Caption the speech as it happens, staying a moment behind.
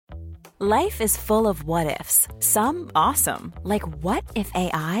Life is full of what-ifs. Some awesome, like what if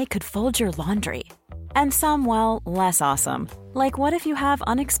AI could fold your laundry? And some, well, less awesome, like what if you have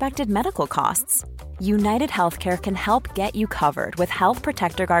unexpected medical costs? United Healthcare can help get you covered with Health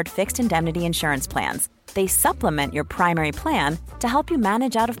Protector Guard fixed indemnity insurance plans. They supplement your primary plan to help you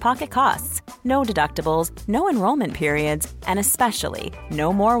manage out-of-pocket costs. No deductibles, no enrollment periods, and especially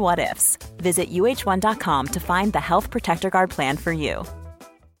no more what-ifs. Visit uh1.com to find the Health Protector Guard plan for you.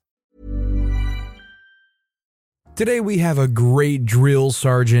 Today we have a great drill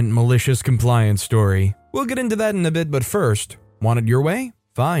sergeant malicious compliance story. We'll get into that in a bit, but first, want it your way?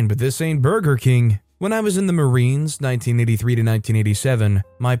 Fine, but this ain't Burger King. When I was in the Marines, 1983 to 1987,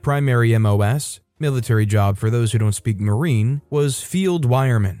 my primary MOS, military job for those who don't speak Marine, was field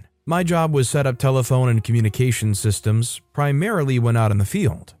wireman. My job was set up telephone and communication systems, primarily when out in the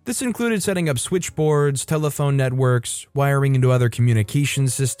field. This included setting up switchboards, telephone networks, wiring into other communication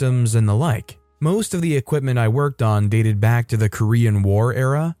systems, and the like. Most of the equipment I worked on dated back to the Korean War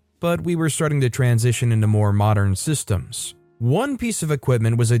era, but we were starting to transition into more modern systems. One piece of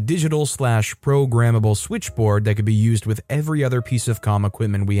equipment was a digital/programmable switchboard that could be used with every other piece of comm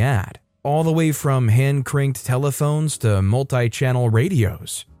equipment we had, all the way from hand-cranked telephones to multi-channel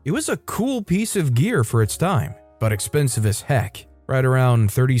radios. It was a cool piece of gear for its time, but expensive as heck, right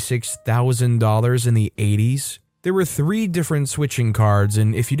around $36,000 in the 80s. There were 3 different switching cards,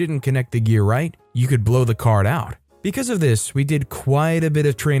 and if you didn't connect the gear right, you could blow the card out. Because of this, we did quite a bit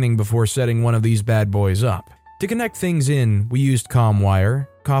of training before setting one of these bad boys up. To connect things in, we used comm wire,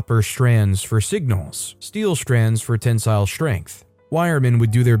 copper strands for signals, steel strands for tensile strength. Wiremen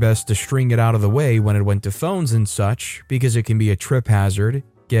would do their best to string it out of the way when it went to phones and such, because it can be a trip hazard,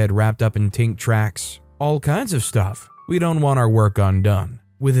 get wrapped up in tank tracks, all kinds of stuff. We don't want our work undone.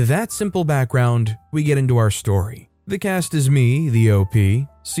 With that simple background, we get into our story. The cast is me, the OP,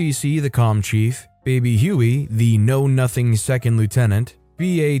 CC, the comm chief, Baby Huey, the know-nothing second lieutenant,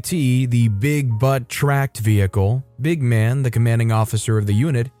 BAT, the big butt tracked vehicle, Big Man, the commanding officer of the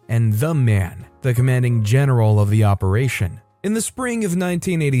unit, and The Man, the commanding general of the operation. In the spring of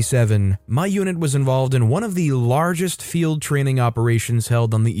 1987, my unit was involved in one of the largest field training operations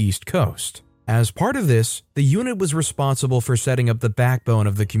held on the East Coast. As part of this, the unit was responsible for setting up the backbone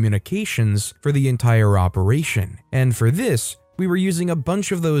of the communications for the entire operation, and for this, we were using a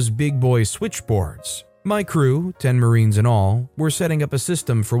bunch of those big boy switchboards. My crew, 10 Marines in all, were setting up a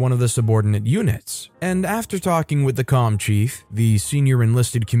system for one of the subordinate units, and after talking with the comm chief, the senior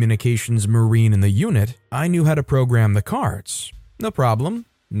enlisted communications Marine in the unit, I knew how to program the cards. No problem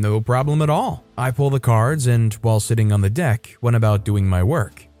at all. I pull the cards and, while sitting on the deck, went about doing my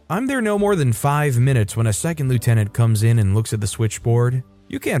work. I'm there no more than 5 minutes when a second lieutenant comes in and looks at the switchboard.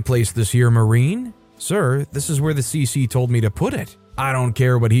 "You can't place this here, Marine." "Sir, this is where the CC told me to put it." "I don't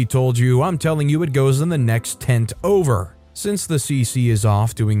care what he told you, I'm telling you it goes in the next tent over." Since the CC is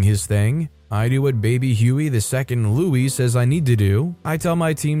off doing his thing, I do what Baby Huey the second Louie says I need to do. I tell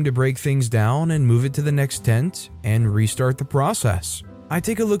my team to break things down and move it to the next tent and restart the process. I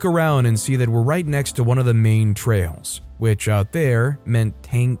take a look around and see that we're right next to one of the main trails, which out there meant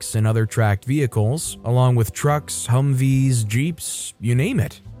tanks and other tracked vehicles, along with trucks, Humvees, Jeeps, you name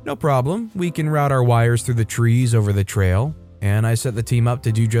it. No problem, we can route our wires through the trees over the trail, and I set the team up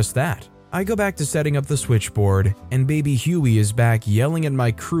to do just that. I go back to setting up the switchboard, and Baby Huey is back yelling at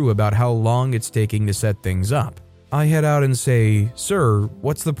my crew about how long it's taking to set things up. I head out and say, "Sir,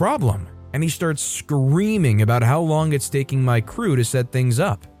 what's the problem?" And he starts screaming about how long it's taking my crew to set things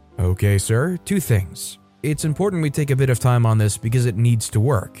up. "Okay, sir, 2 things. It's important we take a bit of time on this because it needs to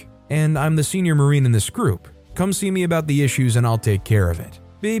work. And I'm the senior Marine in this group. Come see me about the issues and I'll take care of it."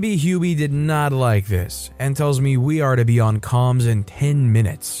 Baby Huey did not like this and tells me we are to be on comms in 10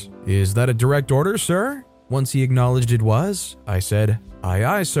 minutes. "Is that a direct order, sir?" Once he acknowledged it was, I said, "Aye,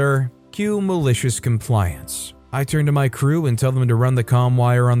 aye, sir." Cue malicious compliance. I turn to my crew and tell them to run the comm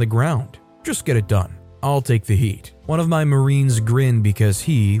wire on the ground. Just get it done. I'll take the heat. One of my Marines grinned because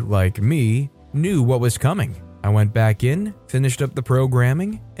he, like me, knew what was coming. I went back in, finished up the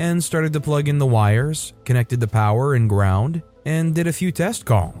programming, and started to plug in the wires, connected the power and ground, and did a few test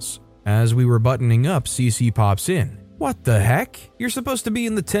calls. As we were buttoning up, CC pops in. "What the heck? You're supposed to be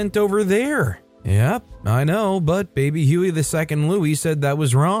in the tent over there." "Yep, I know, but Baby Huey the second Louie said that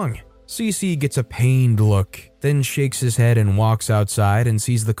was wrong." CC gets a pained look, then shakes his head and walks outside and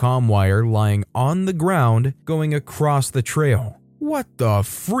sees the comm wire lying on the ground going across the trail. "What the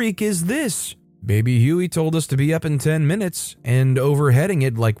freak is this?" "Baby Huey told us to be up in 10 minutes, and overheading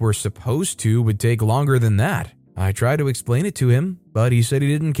it like we're supposed to would take longer than that." I tried to explain it to him, but he said he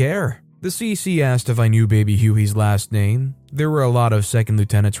didn't care. The CC asked if I knew Baby Huey's last name. There were a lot of second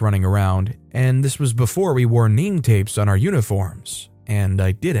lieutenants running around, and this was before we wore name tapes on our uniforms. And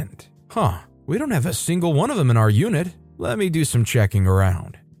I didn't. We don't have a single one of them in our unit. Let me do some checking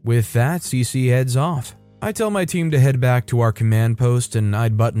around. With that, CC heads off. I tell my team to head back to our command post and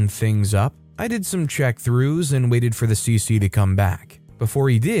I'd button things up. I did some check-throughs and waited for the CC to come back. Before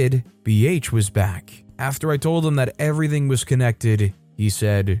he did, BH was back. After I told him that everything was connected, he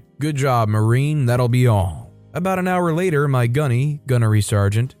said, "Good job, Marine, that'll be all." About an hour later, my gunnery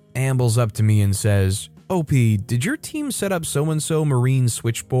sergeant, ambles up to me and says, "OP, did your team set up so-and-so Marine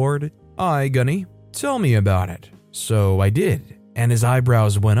switchboard?" "Aye, Gunny, tell me about it." So I did, and his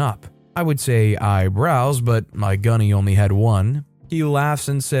eyebrows went up. I would say eyebrows, but my gunny only had one. He laughs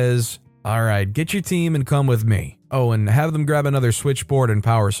and says, "Alright, get your team and come with me. Oh, and have them grab another switchboard and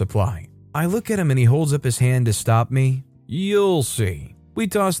power supply." I look at him and he holds up his hand to stop me. "You'll see." We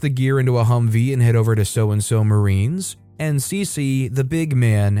toss the gear into a Humvee and head over to so-and-so Marines, and CC, the big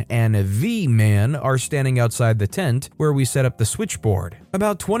man, and the man are standing outside the tent where we set up the switchboard.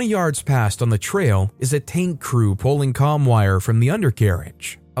 About 20 yards past on the trail is a tank crew pulling comm wire from the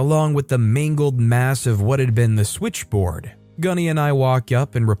undercarriage, along with the mangled mass of what had been the switchboard. Gunny and I walk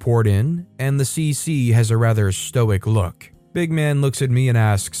up and report in, and the CC has a rather stoic look. Big man looks at me and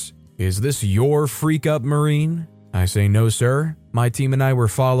asks, "Is this your freak-up, Marine?" I say, "No, sir. My team and I were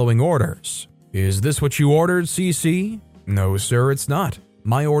following orders." "Is this what you ordered, CC?" "No, sir, it's not.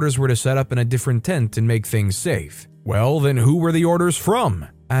 My orders were to set up in a different tent and make things safe." "Well, then who were the orders from?"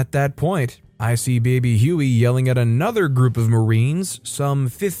 At that point, I see Baby Huey yelling at another group of Marines some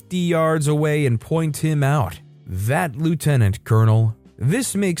 50 yards away and point him out. "That lieutenant, Colonel."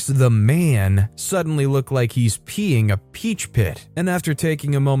 This makes the man suddenly look like he's peeing a peach pit, and after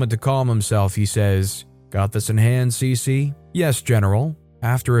taking a moment to calm himself, he says, "Got this in hand, CC?" "Yes, General."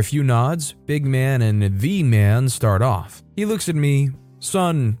 After a few nods, big man and the man start off. He looks at me,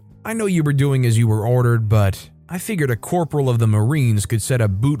 "Son, I know you were doing as you were ordered, but I figured a corporal of the Marines could set a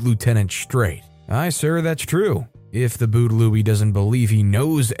boot lieutenant straight." "Aye, sir, that's true. If the boot Louie doesn't believe he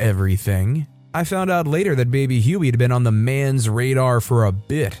knows everything." I found out later that Baby Huey had been on the man's radar for a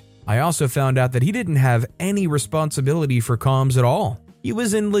bit. I also found out that he didn't have any responsibility for comms at all. He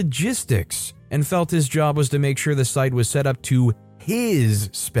was in logistics and felt his job was to make sure the site was set up to his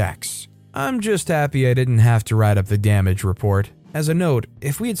specs. I'm just happy I didn't have to write up the damage report. As a note,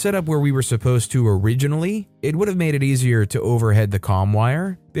 if we had set up where we were supposed to originally, it would have made it easier to overhead the comm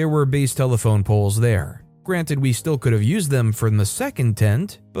wire. There were base telephone poles there. Granted, we still could have used them from the second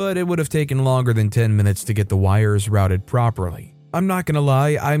tent, but it would have taken longer than 10 minutes to get the wires routed properly. I'm not gonna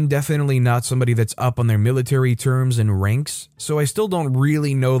lie, I'm definitely not somebody that's up on their military terms and ranks, so I still don't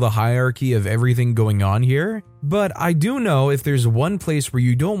really know the hierarchy of everything going on here, but I do know if there's one place where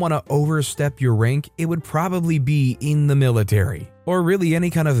you don't want to overstep your rank, it would probably be in the military, or really any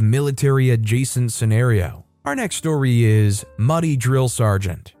kind of military adjacent scenario. Our next story is Muddy Drill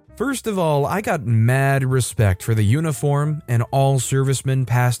Sergeant. First of all, I got mad respect for the uniform and all servicemen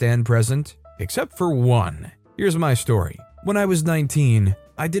past and present, except for one. Here's my story. When I was 19,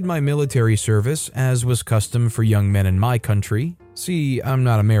 I did my military service as was custom for young men in my country. See, I'm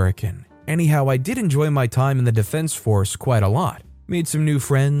not American. Anyhow, I did enjoy my time in the Defense Force quite a lot. Made some new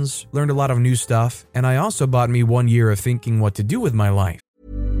friends, learned a lot of new stuff, and I also bought me 1 year of thinking what to do with my life.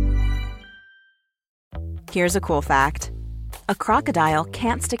 Here's a cool fact. A crocodile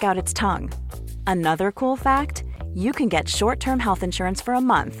can't stick out its tongue. Another cool fact, you can get short-term health insurance for a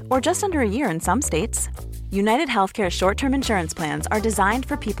month or just under a year in some states. United Healthcare short-term insurance plans are designed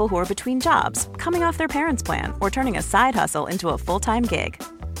for people who are between jobs, coming off their parents' plan, or turning a side hustle into a full-time gig.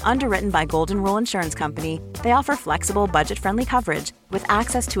 Underwritten by Golden Rule Insurance Company, they offer flexible, budget-friendly coverage with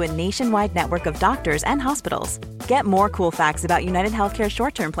access to a nationwide network of doctors and hospitals. Get more cool facts about United Healthcare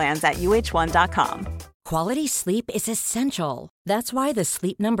short-term plans at uh1.com. Quality sleep is essential. That's why the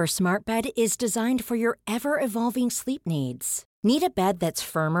Sleep Number Smart Bed is designed for your ever-evolving sleep needs. Need a bed that's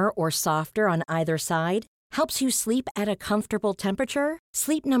firmer or softer on either side? Helps you sleep at a comfortable temperature?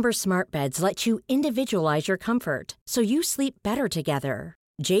 Sleep Number Smart Beds let you individualize your comfort, so you sleep better together.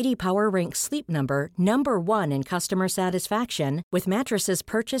 J.D. Power ranks Sleep Number number 1 in customer satisfaction with mattresses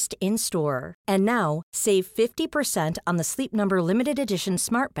purchased in-store. And now, save 50% on the Sleep Number Limited Edition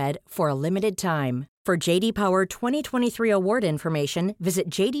Smart Bed for a limited time. For J.D. Power 2023 award information, visit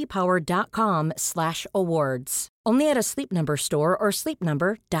jdpower.com/awards. Only at a Sleep Number store or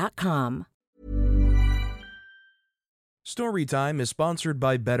sleepnumber.com. Storytime is sponsored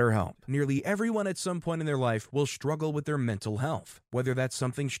by BetterHelp. Nearly everyone at some point in their life will struggle with their mental health, whether that's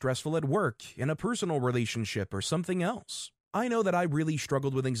something stressful at work, in a personal relationship, or something else. I know that I really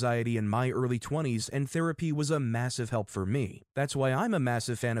struggled with anxiety in my early 20s, and therapy was a massive help for me. That's why I'm a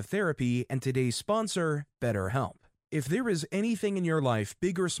massive fan of therapy and today's sponsor, BetterHelp. If there is anything in your life,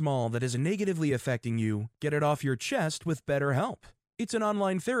 big or small, that is negatively affecting you, get it off your chest with BetterHelp. It's an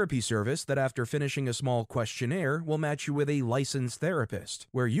online therapy service that, after finishing a small questionnaire, will match you with a licensed therapist,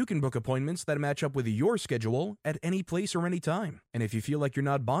 where you can book appointments that match up with your schedule at any place or any time. And if you feel like you're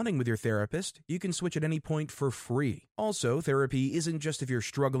not bonding with your therapist, you can switch at any point for free. Also, therapy isn't just if you're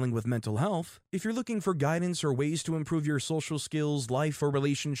struggling with mental health. If you're looking for guidance or ways to improve your social skills, life, or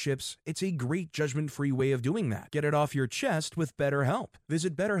relationships, it's a great judgment-free way of doing that. Get it off your chest with BetterHelp.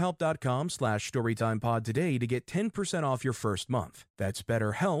 Visit BetterHelp.com/StorytimePod today to get 10% off your first month. That's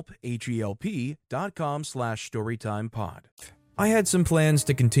BetterHelp, HELP.com/StorytimePod. I had some plans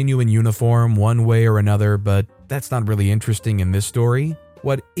to continue in uniform one way or another, but that's not really interesting in this story.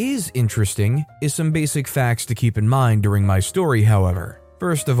 What is interesting is some basic facts to keep in mind during my story, however.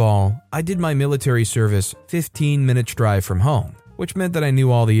 First of all, I did my military service 15 minutes drive from home, which meant that I knew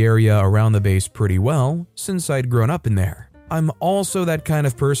all the area around the base pretty well since I'd grown up in there. I'm also that kind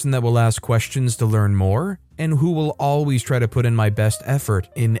of person that will ask questions to learn more and who will always try to put in my best effort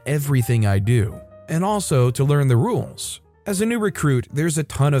in everything I do, and also to learn the rules. As a new recruit, there's a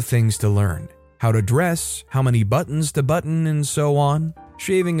ton of things to learn. How to dress, how many buttons to button, and so on.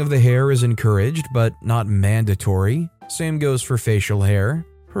 Shaving of the hair is encouraged, but not mandatory. Same goes for facial hair.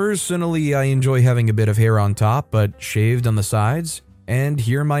 Personally, I enjoy having a bit of hair on top, but shaved on the sides. And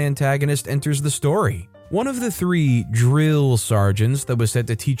here my antagonist enters the story. One of the 3 drill sergeants that was set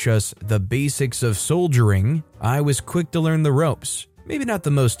to teach us the basics of soldiering, I was quick to learn the ropes. Maybe not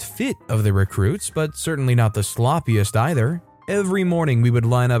the most fit of the recruits, but certainly not the sloppiest either. Every morning we would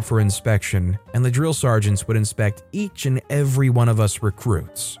line up for inspection, and the drill sergeants would inspect each and every one of us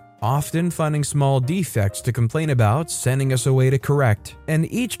recruits, often finding small defects to complain about, sending us away to correct. And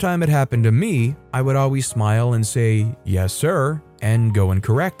each time it happened to me, I would always smile and say, "Yes, sir," and go and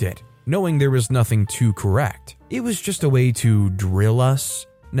correct it, knowing there was nothing to correct. It was just a way to drill us.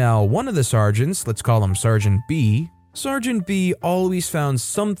 Now, one of the sergeants, let's call him Sergeant B, Sergeant B always found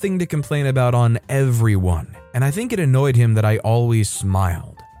something to complain about on everyone, and I think it annoyed him that I always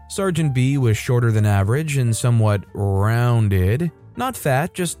smiled. Sergeant B was shorter than average and somewhat rounded. Not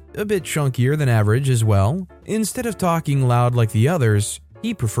fat, just a bit chunkier than average as well. Instead of talking loud like the others,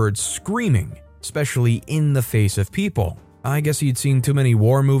 he preferred screaming, especially in the face of people. I guess he'd seen too many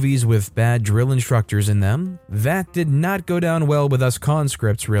war movies with bad drill instructors in them. That did not go down well with us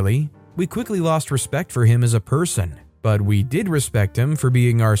conscripts, really. We quickly lost respect for him as a person, but we did respect him for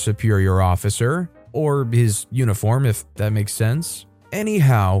being our superior officer, or his uniform, if that makes sense.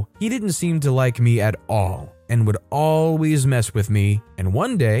 Anyhow, he didn't seem to like me at all, and would always mess with me, and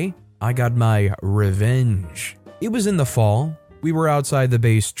one day, I got my revenge. It was in the fall. We were outside the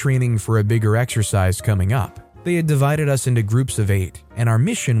base training for a bigger exercise coming up. They had divided us into groups of 8, and our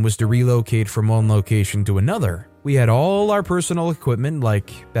mission was to relocate from one location to another. We had all our personal equipment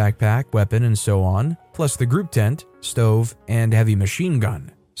like backpack, weapon, and so on, plus the group tent, stove, and heavy machine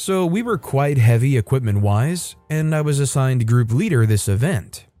gun. So we were quite heavy equipment-wise, and I was assigned group leader this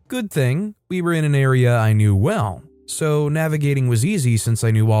event. Good thing, we were in an area I knew well, so navigating was easy since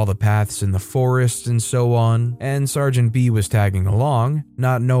I knew all the paths in the forest and so on, and Sergeant B was tagging along,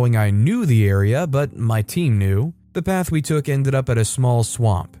 not knowing I knew the area, but my team knew. The path we took ended up at a small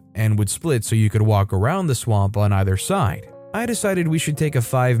swamp, and would split so you could walk around the swamp on either side. I decided we should take a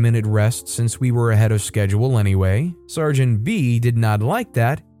 5-minute rest since we were ahead of schedule anyway. Sergeant B did not like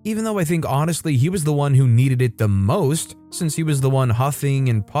that, even though I think honestly he was the one who needed it the most, since he was the one huffing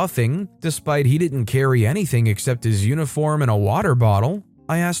and puffing, despite he didn't carry anything except his uniform and a water bottle.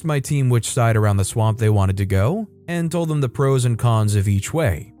 I asked my team which side around the swamp they wanted to go, and told them the pros and cons of each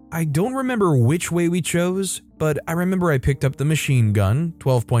way. I don't remember which way we chose, but I remember I picked up the machine gun,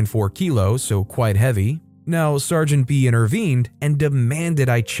 12.4 kilos, so quite heavy. Now, Sergeant B intervened and demanded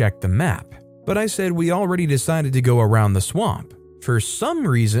I check the map, but I said we already decided to go around the swamp. For some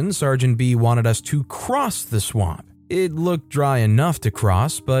reason, Sergeant B wanted us to cross the swamp. It looked dry enough to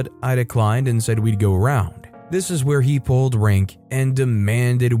cross, but I declined and said we'd go around. This is where he pulled rank and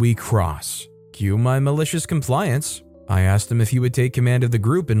demanded we cross. Cue my malicious compliance. I asked him if he would take command of the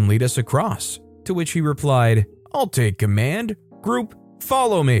group and lead us across, to which he replied, "I'll take command. Group,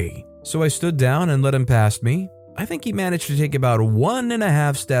 follow me." So I stood down and let him past me. I think he managed to take about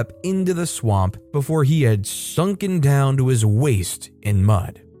 1.5 steps into the swamp before he had sunken down to his waist in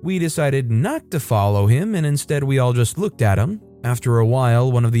mud. We decided not to follow him, and instead we all just looked at him. After a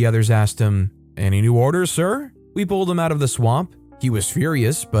while, one of the others asked him, "Any new orders, sir?" We pulled him out of the swamp. He was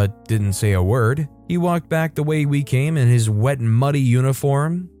furious, but didn't say a word. He walked back the way we came in his wet, muddy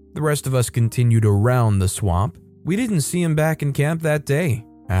uniform. The rest of us continued around the swamp. We didn't see him back in camp that day.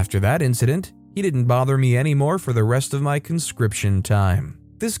 After that incident, he didn't bother me anymore for the rest of my conscription time.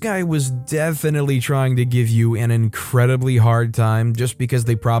 This guy was definitely trying to give you an incredibly hard time just because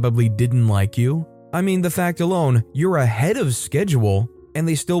they probably didn't like you. I mean, the fact alone, you're ahead of schedule and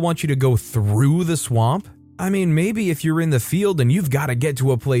they still want you to go through the swamp? I mean, maybe if you're in the field and you've got to get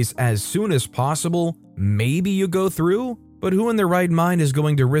to a place as soon as possible, maybe you go through? But who in their right mind is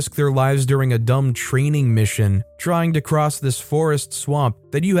going to risk their lives during a dumb training mission trying to cross this forest swamp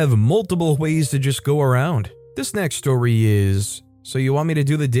that you have multiple ways to just go around? This next story is, so you want me to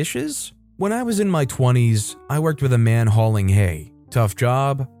do the dishes? When I was in my 20s, I worked with a man hauling hay. Tough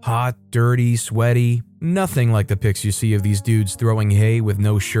job, hot, dirty, sweaty, nothing like the pics you see of these dudes throwing hay with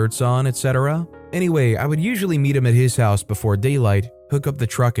no shirts on, etc. Anyway, I would usually meet him at his house before daylight, hook up the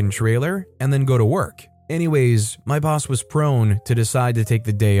truck and trailer, and then go to work. Anyways, my boss was prone to decide to take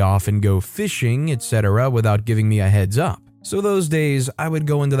the day off and go fishing, etc. without giving me a heads up. So those days, I would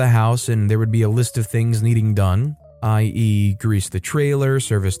go into the house and there would be a list of things needing done, i.e. grease the trailer,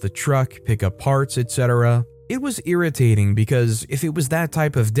 service the truck, pick up parts, etc. It was irritating because if it was that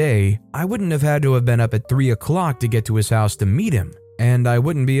type of day, I wouldn't have had to have been up at 3 o'clock to get to his house to meet him. And I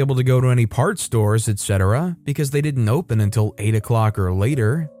wouldn't be able to go to any parts stores, etc. because they didn't open until 8 o'clock or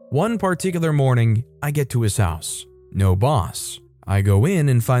later. One particular morning, I get to his house. No boss. I go in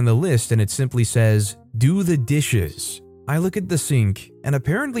and find the list and it simply says, do the dishes. I look at the sink and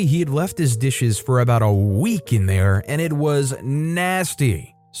apparently he had left his dishes for about a week in there and it was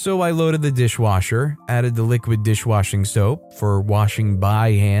nasty. So I loaded the dishwasher, added the liquid dishwashing soap for washing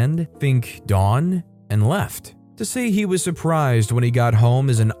by hand, think Dawn, and left. To say he was surprised when he got home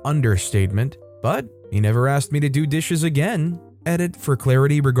is an understatement, but he never asked me to do dishes again. Edit for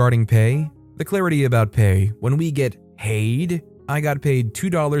clarity regarding pay. The clarity about pay, when we get paid, I got paid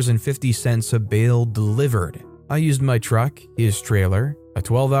 $2.50 a bale delivered. I used my truck, his trailer. A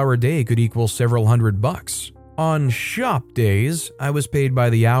 12-hour day could equal several $100. On shop days, I was paid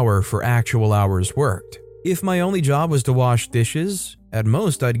by the hour for actual hours worked. If my only job was to wash dishes, at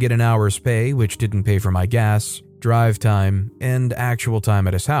most I'd get an hour's pay, which didn't pay for my gas, drive time, and actual time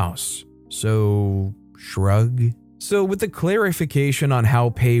at his house. So, shrug. So with the clarification on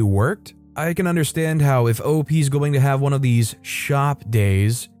how pay worked, I can understand how if OP's going to have one of these shop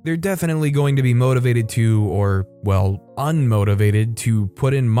days, they're definitely going to be motivated to, or, well, unmotivated to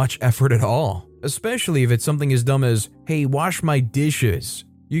put in much effort at all. Especially if it's something as dumb as, hey, wash my dishes.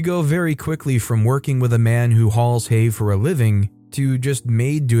 You go very quickly from working with a man who hauls hay for a living to just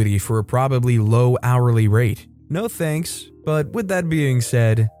maid duty for a probably low hourly rate. No thanks. But with that being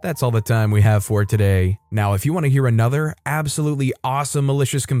said, that's all the time we have for today. Now, if you want to hear another absolutely awesome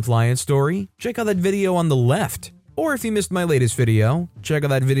malicious compliance story, check out that video on the left. Or if you missed my latest video, check out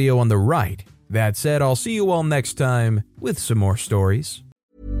that video on the right. That said, I'll see you all next time with some more stories.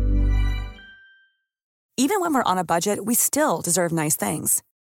 Even when we're on a budget, we still deserve nice things.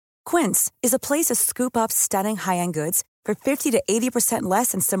 Quince is a place to scoop up stunning high-end goods for 50 to 80%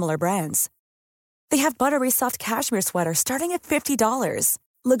 less than similar brands. They have buttery soft cashmere sweaters starting at $50,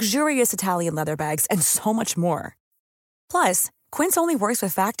 luxurious Italian leather bags, and so much more. Plus, Quince only works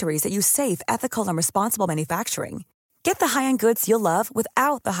with factories that use safe, ethical, and responsible manufacturing. Get the high-end goods you'll love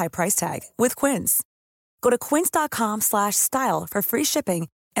without the high price tag with Quince. Go to quince.com/style for free shipping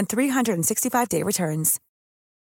and 365-day returns.